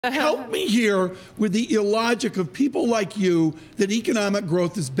Help me here with the illogic of people like you that economic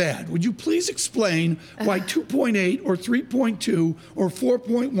growth is bad. Would you please explain why 2.8 or 3.2 or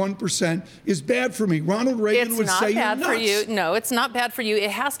 4.1% is bad for me? Ronald Reagan would say you're nuts. It's not bad for you. No, it's not bad for you.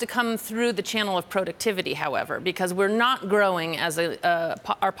 It has to come through the channel of productivity, however, because we're not growing as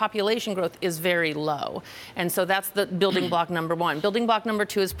our population growth is very low. And so that's the building block number one. Building block number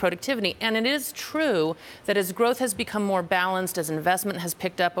two is productivity. And it is true that as growth has become more balanced, as investment has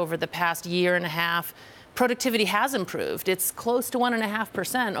picked up over the past year and a half, productivity has improved. It's close to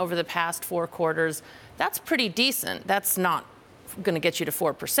 1.5% over the past 4 quarters. That's pretty decent. That's not going to get you to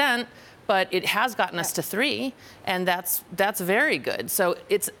 4%, but it has gotten us to 3%, and that's very good. So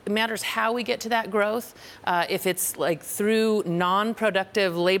it matters how we get to that growth. If it's like through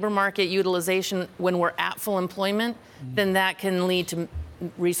non-productive labor market utilization when we're at full employment, then that can lead to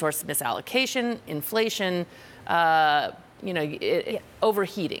resource misallocation, inflation,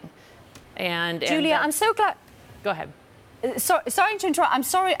 overheating. And Julia, I'm so glad. Go ahead. Sorry to interrupt. I'm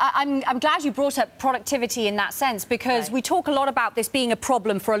sorry. I'm glad you brought up productivity in that sense, because we talk a lot about this being a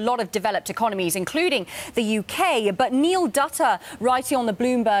problem for a lot of developed economies, including the UK. But Neil Dutter, writing on the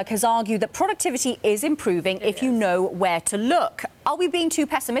Bloomberg, has argued that productivity is improving if you know where to look. Are we being too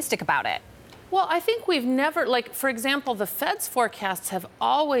pessimistic about it? Well, I think we've never, for example, the Fed's forecasts have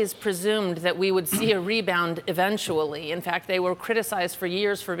always presumed that we would see a rebound eventually. In fact, they were criticized for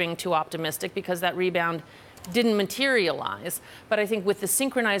years for being too optimistic because that rebound didn't materialize. But I think with the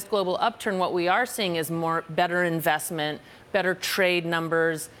synchronized global upturn, what we are seeing is better investment, better trade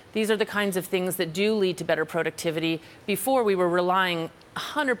numbers. These are the kinds of things that do lead to better productivity. Before, we were relying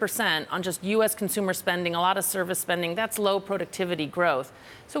 100% on just U.S. consumer spending, a lot of service spending. That's low productivity growth.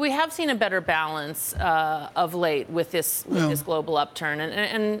 So we have seen a better balance of late with this global upturn,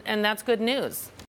 and that's good news.